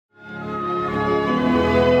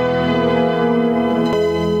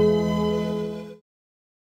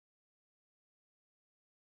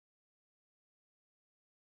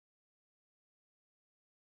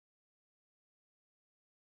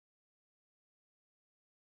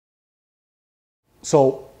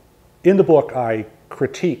So in the book, I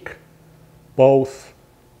critique both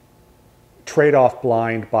trade-off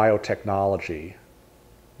blind biotechnology,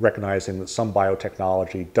 recognizing that some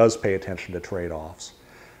biotechnology does pay attention to trade-offs.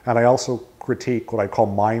 And I also critique what I call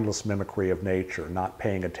mindless mimicry of nature, not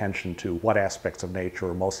paying attention to what aspects of nature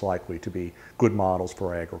are most likely to be good models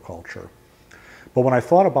for agriculture. But when I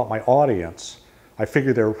thought about my audience, I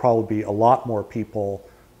figured there would probably be a lot more people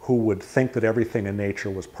who would think that everything in nature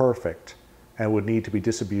was perfect and would need to be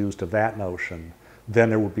disabused of that notion than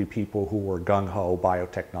there would be people who were gung-ho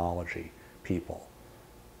biotechnology people.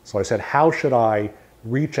 So I said, how should I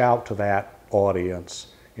reach out to that audience,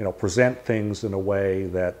 present things in a way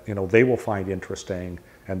that they will find interesting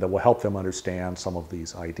and that will help them understand some of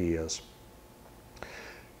these ideas.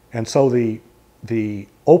 And so the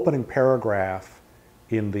opening paragraph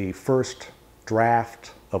in the first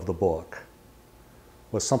draft of the book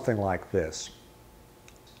was something like this.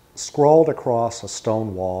 Scrawled across a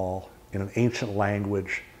stone wall in an ancient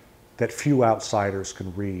language that few outsiders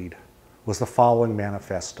can read was the following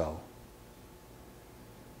manifesto.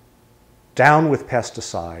 Down with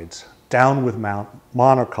pesticides, down with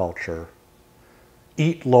monoculture,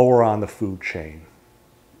 eat lower on the food chain.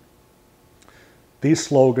 These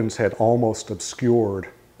slogans had almost obscured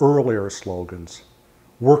earlier slogans,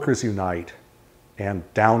 Workers Unite and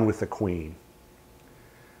Down with the Queen.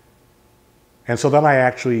 And so then I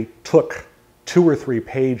actually took 2 or 3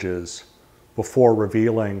 pages before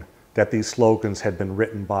revealing that these slogans had been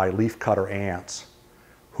written by leafcutter ants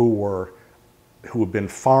who had been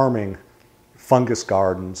farming fungus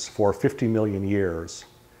gardens for 50 million years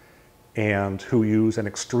and who use an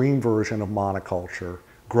extreme version of monoculture,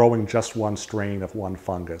 growing just one strain of one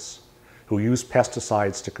fungus, who use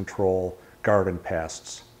pesticides to control garden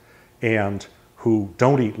pests, and who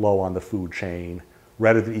don't eat low on the food chain.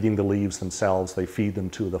 Rather than eating the leaves themselves, they feed them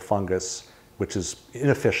to the fungus, which is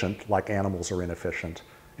inefficient, like animals are inefficient,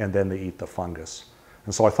 and then they eat the fungus.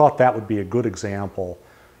 And so I thought that would be a good example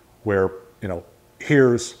where,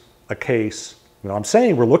 here's a case, I'm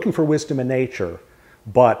saying we're looking for wisdom in nature,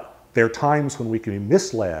 but there are times when we can be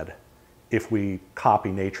misled. If we copy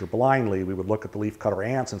nature blindly, we would look at the leafcutter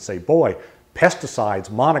ants and say, boy, pesticides,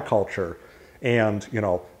 monoculture, and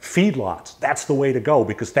feedlots, that's the way to go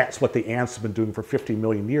because that's what the ants have been doing for 50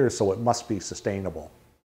 million years, so it must be sustainable.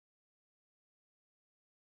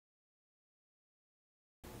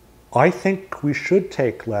 I think we should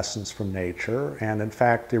take lessons from nature, and in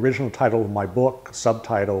fact the original title of my book,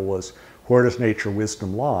 subtitle, was Where Does Nature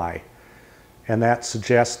Wisdom Lie? And that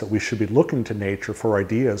suggests that we should be looking to nature for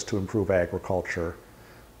ideas to improve agriculture.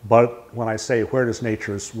 But when I say where does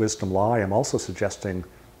nature's wisdom lie, I'm also suggesting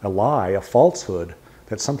a lie, a falsehood,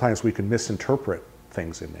 that sometimes we can misinterpret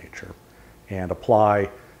things in nature and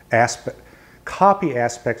copy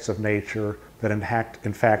aspects of nature that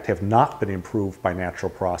in fact have not been improved by natural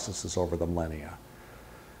processes over the millennia.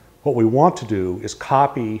 What we want to do is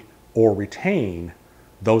copy or retain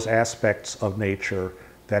those aspects of nature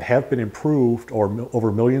that have been improved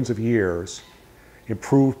over millions of years,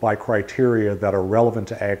 improved by criteria that are relevant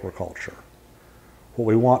to agriculture. What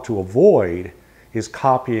we want to avoid is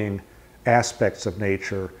copying aspects of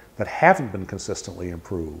nature that haven't been consistently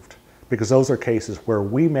improved, because those are cases where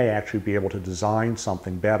we may actually be able to design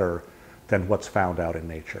something better than what's found out in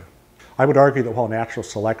nature. I would argue that while natural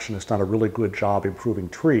selection has done a really good job improving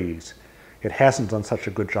trees, it hasn't done such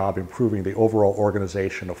a good job improving the overall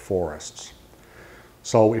organization of forests.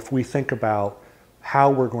 So if we think about how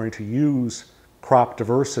we're going to use crop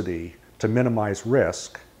diversity to minimize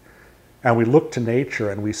risk, and we look to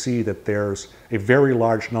nature and we see that there's a very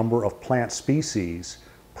large number of plant species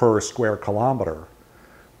per square kilometer,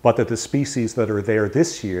 but that the species that are there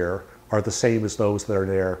this year are the same as those that are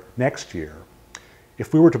there next year.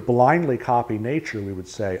 If we were to blindly copy nature, we would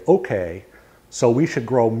say, okay, so we should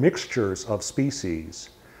grow mixtures of species,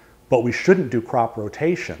 but we shouldn't do crop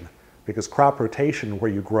rotation, because crop rotation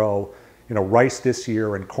where you grow rice this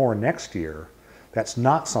year and corn next year, that's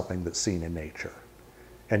not something that's seen in nature.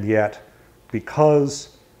 And yet,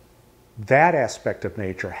 because that aspect of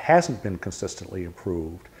nature hasn't been consistently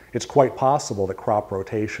improved, it's quite possible that crop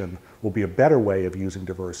rotation will be a better way of using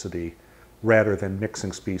diversity rather than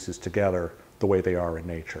mixing species together the way they are in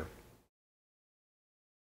nature.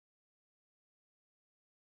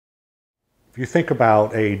 If you think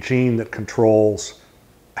about a gene that controls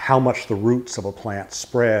how much the roots of a plant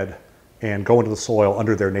spread and go into the soil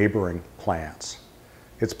under their neighboring plants,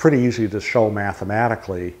 it's pretty easy to show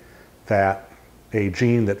mathematically that a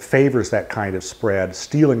gene that favors that kind of spread,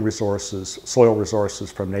 stealing resources, soil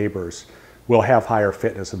resources from neighbors, will have higher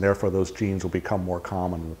fitness, and therefore those genes will become more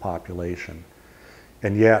common in the population.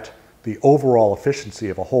 And yet, the overall efficiency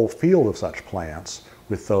of a whole field of such plants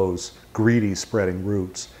with those greedy spreading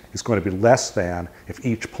roots is going to be less than if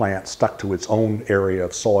each plant stuck to its own area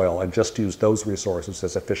of soil and just used those resources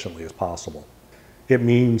as efficiently as possible. It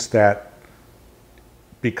means that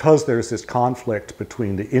because there's this conflict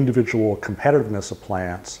between the individual competitiveness of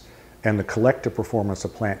plants and the collective performance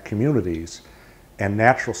of plant communities, and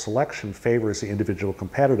natural selection favors the individual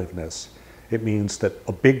competitiveness, it means that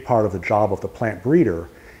a big part of the job of the plant breeder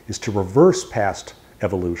is to reverse past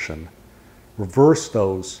evolution, reverse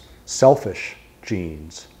those selfish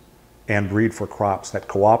genes, and breed for crops that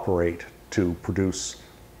cooperate to produce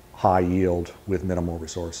high yield with minimal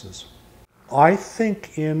resources. I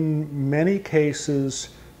think in many cases,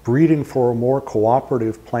 breeding for a more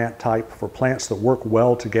cooperative plant type, for plants that work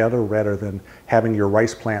well together rather than having your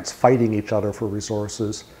rice plants fighting each other for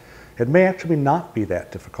resources, it may actually not be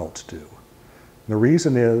that difficult to do. The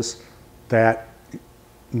reason is that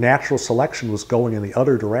natural selection was going in the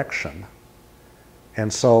other direction.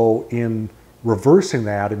 And so in reversing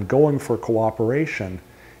that and going for cooperation,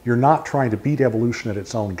 you're not trying to beat evolution at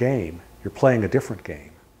its own game. You're playing a different game.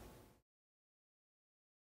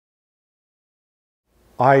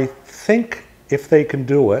 I think if they can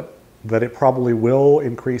do it, that it probably will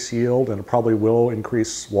increase yield and it probably will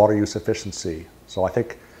increase water use efficiency. So I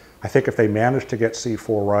think if they manage to get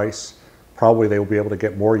C4 rice, probably they will be able to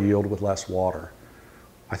get more yield with less water.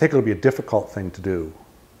 I think it'll be a difficult thing to do,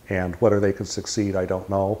 and whether they can succeed, I don't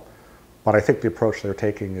know. But I think the approach they're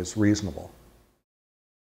taking is reasonable.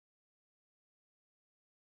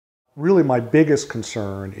 Really, my biggest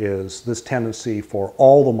concern is this tendency for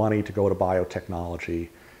all the money to go to biotechnology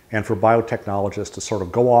and for biotechnologists to sort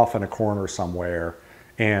of go off in a corner somewhere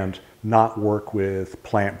and not work with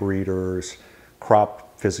plant breeders,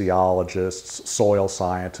 crop physiologists, soil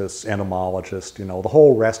scientists, entomologists, you know, the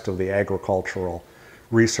whole rest of the agricultural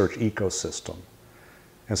research ecosystem.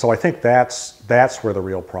 And so I think that's where the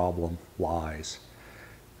real problem lies.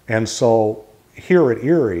 And so here at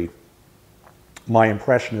IRRI, my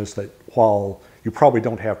impression is that while you probably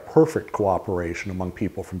don't have perfect cooperation among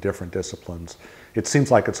people from different disciplines, it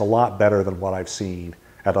seems like it's a lot better than what I've seen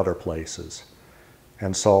at other places.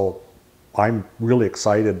 And so I'm really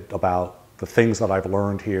excited about the things that I've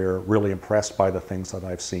learned here, really impressed by the things that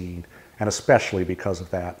I've seen, and especially because of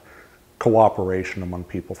that cooperation among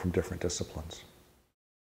people from different disciplines.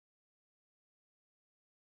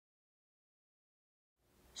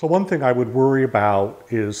 So one thing I would worry about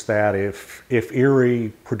is that if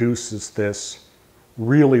IRRI produces this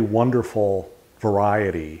really wonderful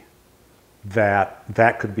variety,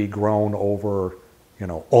 that could be grown over, you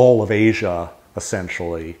know, all of Asia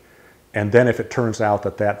essentially, and then if it turns out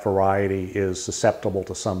that that variety is susceptible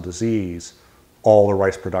to some disease, all the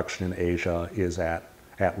rice production in Asia is at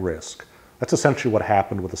risk. That's essentially what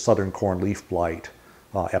happened with the southern corn leaf blight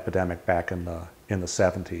epidemic back in the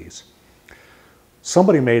 70s.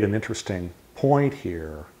 Somebody made an interesting point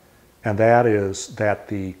here, and that is that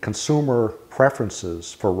the consumer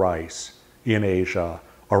preferences for rice in Asia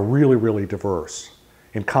are really, really diverse.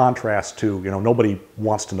 In contrast to, you know, nobody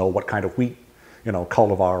wants to know what kind of wheat, you know,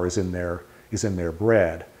 cultivar is in their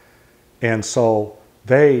bread. And so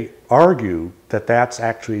they argue that that's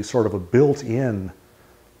actually sort of a built-in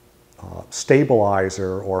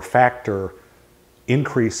stabilizer or factor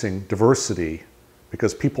increasing diversity,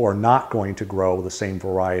 because people are not going to grow the same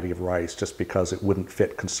variety of rice just because it wouldn't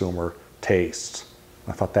fit consumer tastes.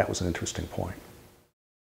 I thought that was an interesting point.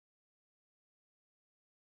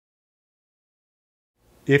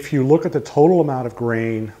 If you look at the total amount of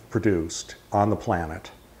grain produced on the planet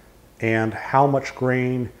and how much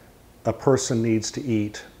grain a person needs to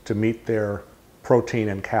eat to meet their protein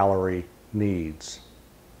and calorie needs,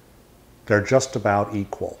 they're just about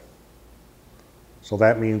equal. So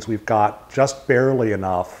that means we've got just barely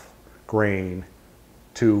enough grain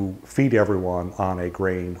to feed everyone on a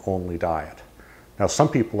grain-only diet. Now, some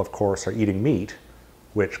people, of course, are eating meat,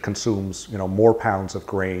 which consumes, you know, more pounds of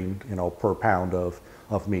grain, you know, per pound of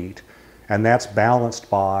meat, and that's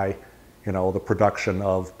balanced by, you know, the production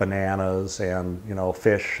of bananas and, you know,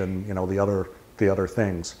 fish and, you know, the other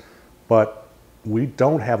things. But we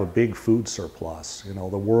don't have a big food surplus. You know,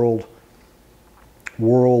 the world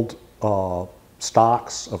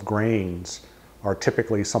stocks of grains are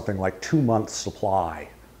typically something like 2 months supply,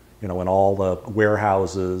 you know, in all the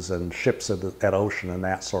warehouses and ships at ocean and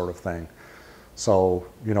that sort of thing. So,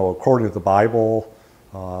 you know, according to the Bible,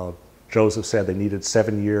 Joseph said they needed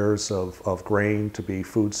 7 years of grain to be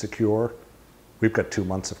food secure. We've got 2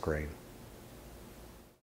 months of grain.